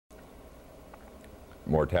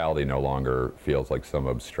mortality no longer feels like some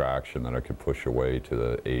abstraction that I could push away to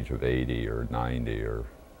the age of 80 or 90, or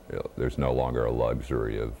there's no longer a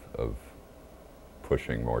luxury of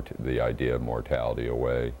pushing the idea of mortality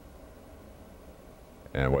away.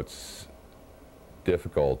 And what's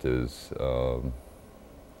difficult is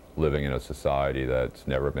living in a society that's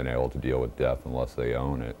never been able to deal with death unless they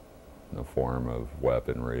own it in the form of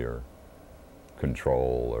weaponry or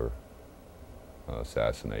control or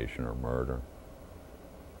assassination or murder.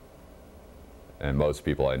 And most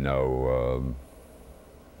people I know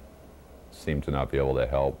seem to not be able to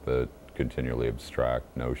help but continually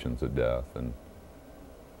abstract notions of death,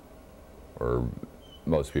 or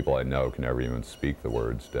most people I know can never even speak the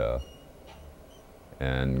words death.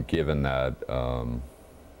 And given that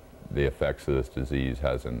the effects of this disease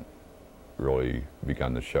hasn't really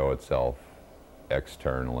begun to show itself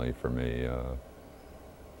externally for me,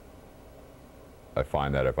 I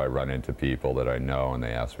find that if I run into people that I know and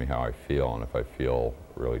they ask me how I feel, and if I feel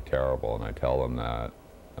really terrible and I tell them that,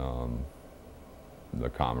 the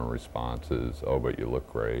common response is, "Oh, but you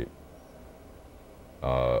look great."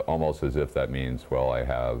 Almost as if that means, well,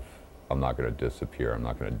 I'm not going to disappear, I'm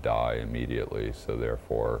not going to die immediately, so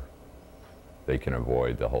therefore they can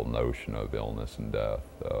avoid the whole notion of illness and death,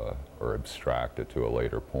 or abstract it to a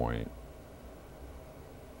later point.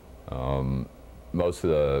 Most of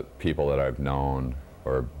the people that I've known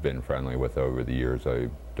or been friendly with over the years, I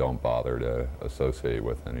don't bother to associate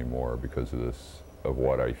with anymore because of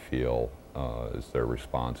what I feel is their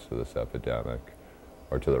response to this epidemic,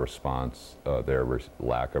 or to the response, their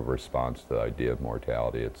lack of response to the idea of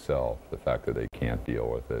mortality itself, the fact that they can't deal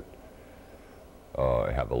with it,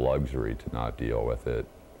 have the luxury to not deal with it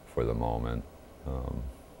for the moment.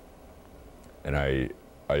 And I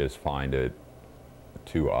just find it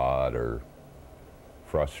too odd or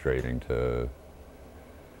frustrating to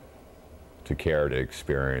care to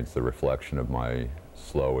experience the reflection of my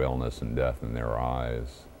slow illness and death in their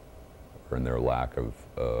eyes, or in their lack of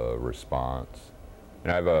response.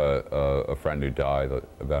 And I have a friend who died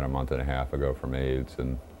about a month and a half ago from AIDS,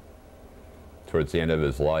 and towards the end of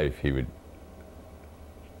his life, he would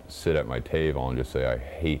sit at my table and just say, "I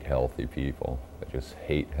hate healthy people. I just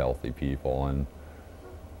hate healthy people." And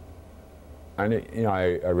you know,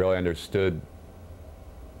 I really understood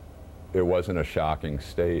it wasn't a shocking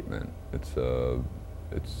statement. It's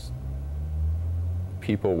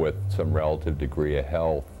people with some relative degree of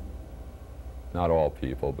health. Not all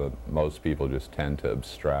people, but most people just tend to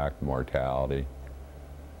abstract mortality,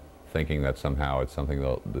 thinking that somehow it's something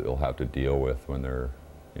they'll have to deal with when they're,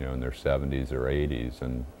 you know, in their 70s or 80s.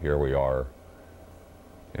 And here we are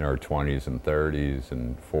in our 20s and 30s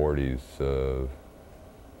and 40s, you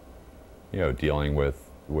know, dealing with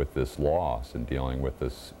this loss and dealing with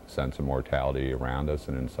this sense of mortality around us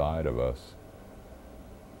and inside of us.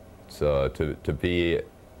 So to be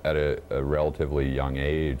at a relatively young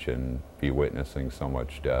age and be witnessing so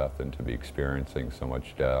much death and to be experiencing so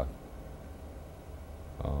much death,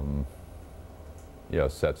 you know,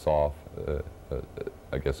 sets off,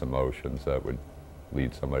 I guess, emotions that would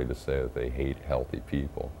lead somebody to say that they hate healthy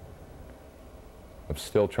people. I'm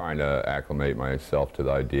still trying to acclimate myself to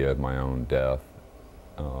the idea of my own death,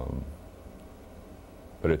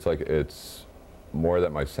 but it's more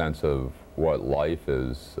that my sense of what life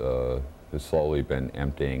is has slowly been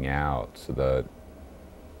emptying out, so that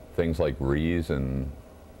things like reason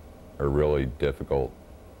are really difficult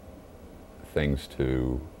things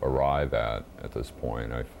to arrive at this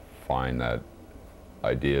point. I find that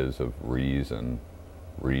ideas of reason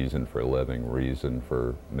for living, reason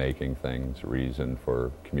for making things, reason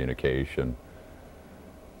for communication,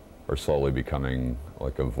 are slowly becoming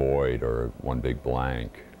like a void or one big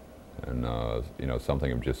blank, and you know,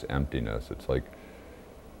 something of just emptiness. It's like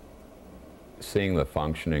seeing the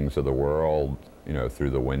functionings of the world, you know,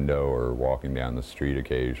 through the window or walking down the street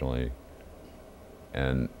occasionally,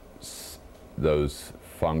 and those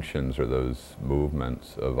functions or those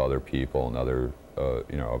movements of other people and other,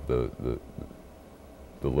 you know, of the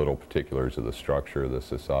little particulars of the structure of the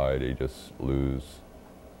society just lose,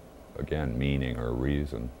 again, meaning or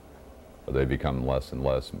reason. Or they become less and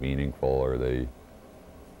less meaningful, or they...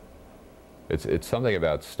 It's something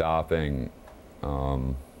about stopping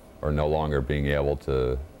or no longer being able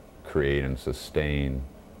to create and sustain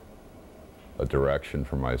a direction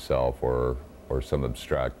for myself, or some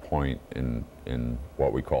abstract point in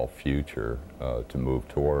what we call future to move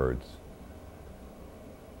towards.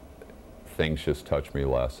 Things just touch me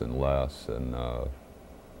less and less, and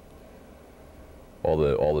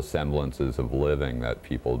all the semblances of living that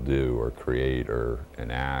people do or create or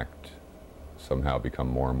enact somehow become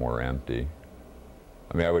more and more empty.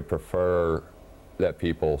 I mean, I would prefer that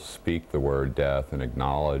people speak the word death and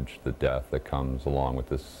acknowledge the death that comes along with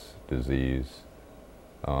this disease.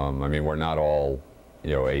 I mean, we're not all,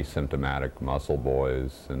 you know, asymptomatic muscle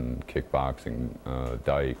boys and kickboxing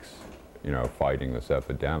dykes, you know, fighting this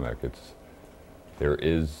epidemic. There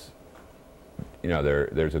is, you know,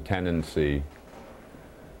 there's a tendency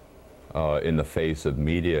in the face of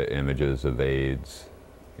media images of AIDS,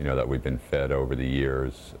 you know, that we've been fed over the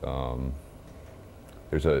years.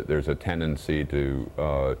 There's a tendency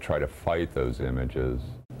to try to fight those images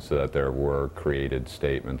so that there were created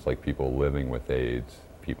statements like people living with AIDS,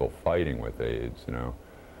 people fighting with AIDS, you know,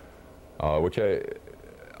 which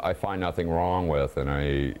I find nothing wrong with, and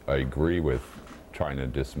I agree with trying to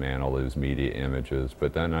dismantle those media images,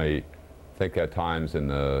 but then I think at times in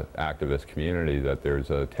the activist community that there's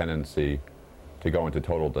a tendency to go into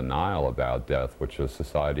total denial about death, which a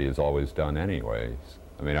society has always done anyways.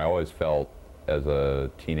 I mean, I always felt as a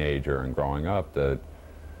teenager and growing up that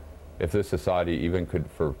if this society even could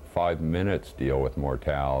for 5 minutes deal with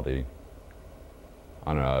mortality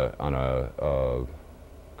on a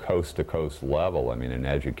coast-to-coast level, I mean, in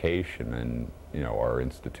education and, you know, our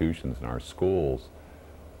institutions and our schools,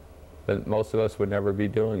 that most of us would never be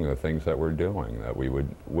doing the things that we're doing, that we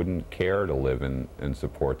wouldn't care to live in and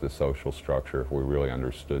support the social structure if we really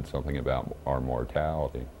understood something about our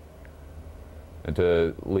mortality. And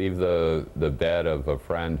to leave the bed of a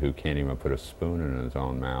friend who can't even put a spoon in his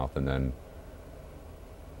own mouth and then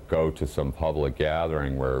go to some public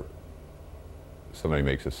gathering where somebody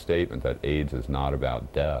makes a statement that AIDS is not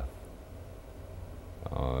about death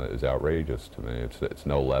is outrageous to me. It's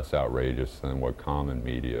no less outrageous than what common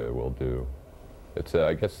media will do.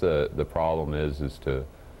 I guess the problem is to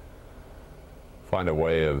find a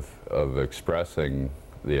way of expressing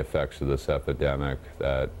the effects of this epidemic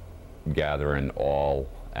that gather in all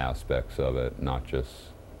aspects of it, not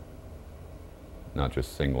just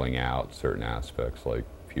singling out certain aspects like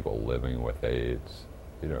people living with AIDS.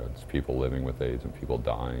 You know, it's people living with AIDS and people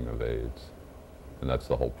dying of AIDS. And that's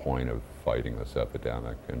the whole point of fighting this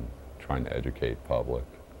epidemic and trying to educate public.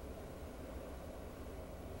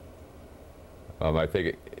 I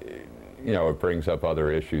think, you know, it brings up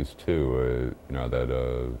other issues too, you know, that,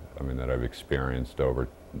 I mean, that I've experienced over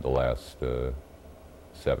the last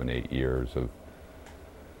 7, 8 years of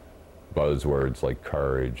buzzwords like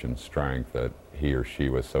courage and strength, that he or she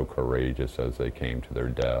was so courageous as they came to their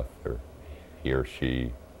death, or he or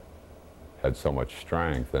she had so much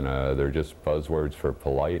strength, and they're just buzzwords for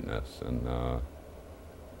politeness. And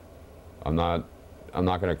I'm not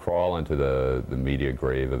going to crawl into the media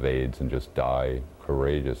grave of AIDS and just die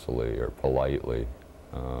courageously or politely.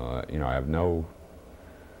 You know, I have no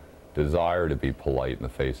desire to be polite in the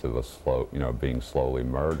face of being slowly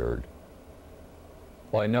murdered.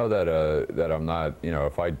 Well, I know that I'm not, you know,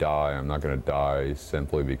 if I die, I'm not going to die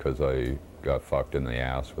simply because I got fucked in the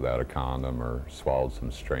ass without a condom or swallowed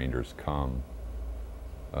some stranger's cum.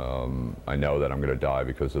 I know that I'm going to die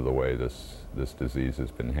because of the way this disease has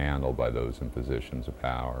been handled by those in positions of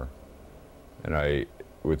power. And I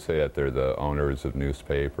would say that they're the owners of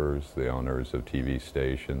newspapers, the owners of TV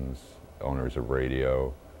stations, owners of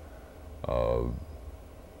radio,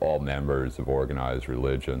 all members of organized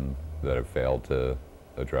religion that have failed to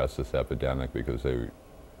address this epidemic because they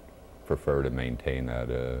prefer to maintain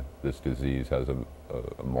that this disease has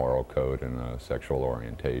a moral code and a sexual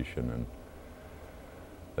orientation, and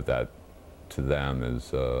that to them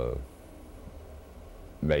is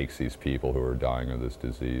makes these people who are dying of this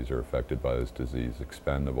disease or affected by this disease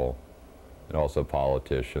expendable. And also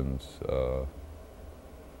politicians,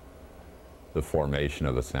 the formation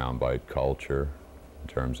of a soundbite culture in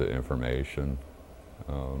terms of information.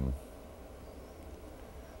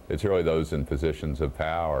 It's really those in positions of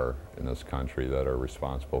power in this country that are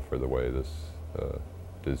responsible for the way this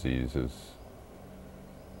disease is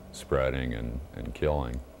spreading and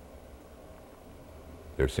killing.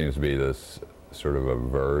 There seems to be this sort of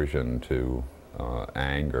aversion to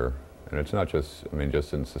anger, and it's not just, I mean,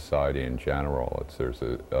 just in society in general.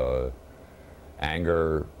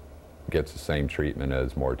 Anger gets the same treatment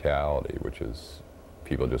as mortality, which is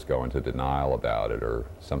people just go into denial about it, or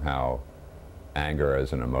somehow anger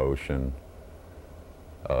as an emotion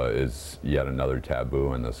is yet another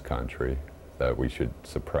taboo in this country, that we should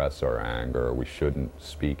suppress our anger, or we shouldn't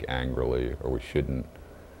speak angrily, or we shouldn't.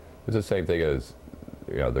 It's the same thing as,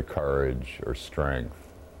 you know, the courage or strength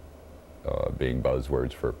being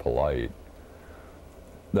buzzwords for polite,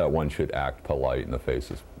 that one should act polite in the face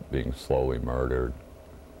of being slowly murdered.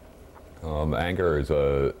 Anger is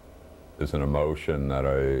an emotion that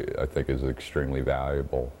I think is extremely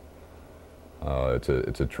valuable.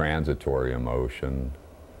 It's a transitory emotion.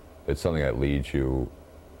 it's something that leads you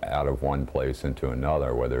out of one place into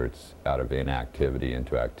another, whether it's out of inactivity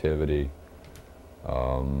into activity.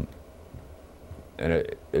 And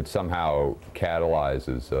it somehow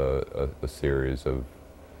catalyzes a series of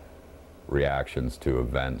reactions to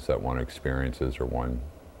events that one experiences or one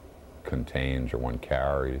contains or one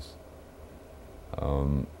carries.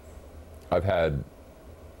 I've had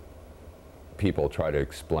people try to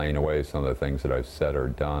explain away some of the things that I've said or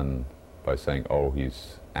done by saying, oh,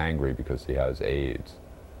 he's angry because he has AIDS.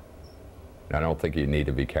 And I don't think you need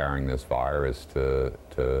to be carrying this virus to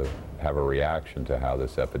have a reaction to how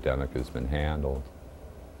this epidemic has been handled.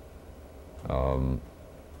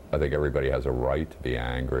 I think everybody has a right to be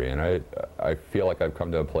angry, and I feel like I've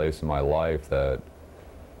come to a place in my life that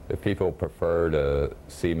if people prefer to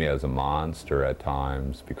see me as a monster at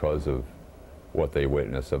times because of what they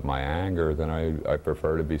witness of my anger, then I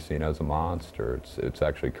prefer to be seen as a monster. It's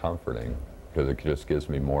actually comforting because it just gives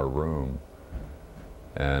me more room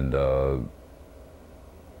and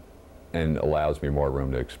allows me more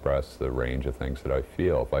room to express the range of things that I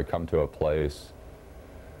feel. If I come to a place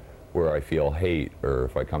where I feel hate, or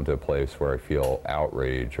if I come to a place where I feel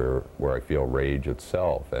outrage, or where I feel rage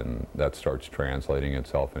itself, and that starts translating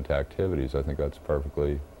itself into activities, I think that's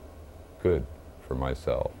perfectly good for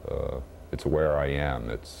myself. It's where I am.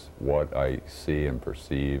 It's what I see and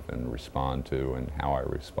perceive and respond to and how I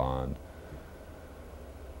respond.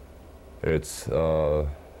 It's, you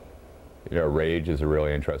know, rage is a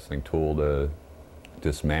really interesting tool to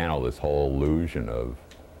dismantle this whole illusion of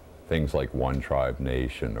things like one tribe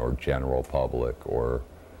nation or general public or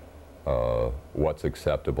what's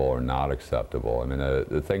acceptable or not acceptable. I mean,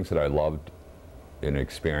 the things that I loved in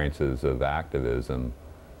experiences of activism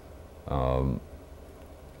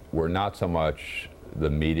were not so much the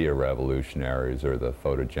media revolutionaries or the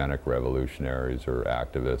photogenic revolutionaries or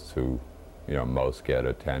activists who, you know, most get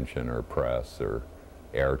attention or press or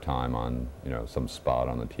airtime on, you know, some spot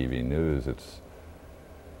on the TV news. It's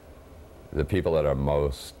the people that are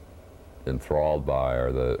most enthralled by,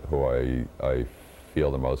 or who I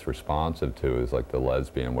feel the most responsive to, is like the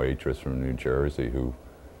lesbian waitress from New Jersey who,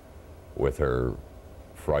 with her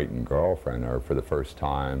frightened girlfriend, are for the first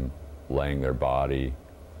time laying their body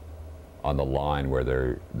on the line where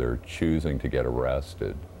they're choosing to get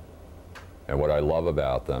arrested. And what I love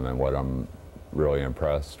about them, and what I'm really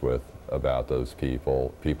impressed with about those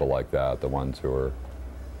people like that, the ones who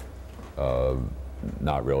are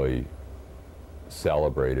not really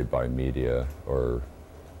celebrated by media or,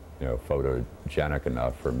 you know, photogenic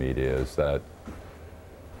enough for media, is that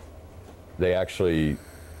they actually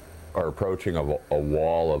are approaching a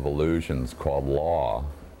wall of illusions called law,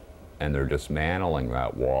 and they're dismantling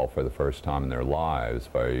that wall for the first time in their lives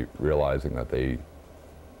by realizing that they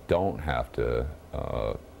don't have to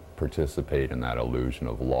participate in that illusion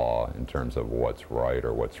of law in terms of what's right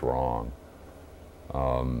or what's wrong,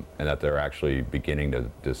 and that they're actually beginning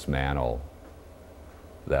to dismantle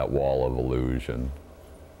that wall of illusion.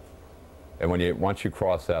 And once you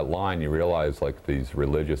cross that line, you realize, like, these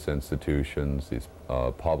religious institutions, these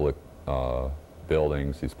public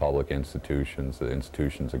buildings, these public institutions, the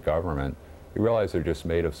institutions of government, you realize they're just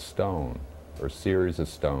made of stone, or a series of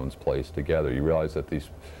stones placed together. You realize that these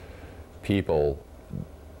people,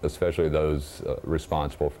 especially those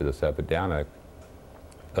responsible for this epidemic,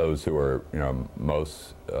 those who are, you know,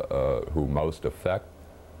 who most affect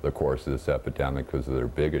the course of this epidemic because of their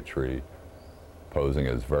bigotry posing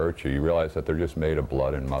as virtue, you realize that they're just made of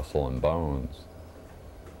blood and muscle and bones.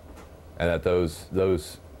 And that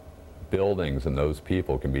those buildings and those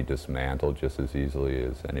people can be dismantled just as easily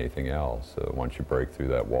as anything else once you break through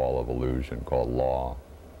that wall of illusion called law.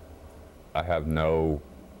 I have no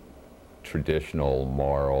traditional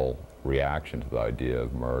moral reaction to the idea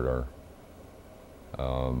of murder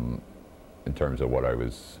in terms of what I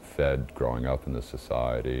was fed growing up in this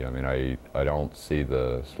society. I mean, I don't see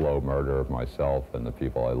the slow murder of myself and the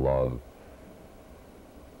people I love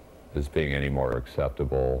as being any more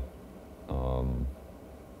acceptable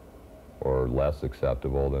or less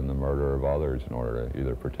acceptable than the murder of others in order to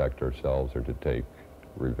either protect ourselves or to take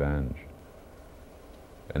revenge.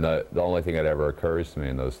 And the only thing that ever occurs to me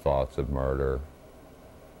in those thoughts of murder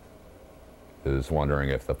is wondering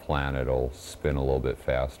if the planet will spin a little bit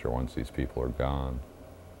faster once these people are gone.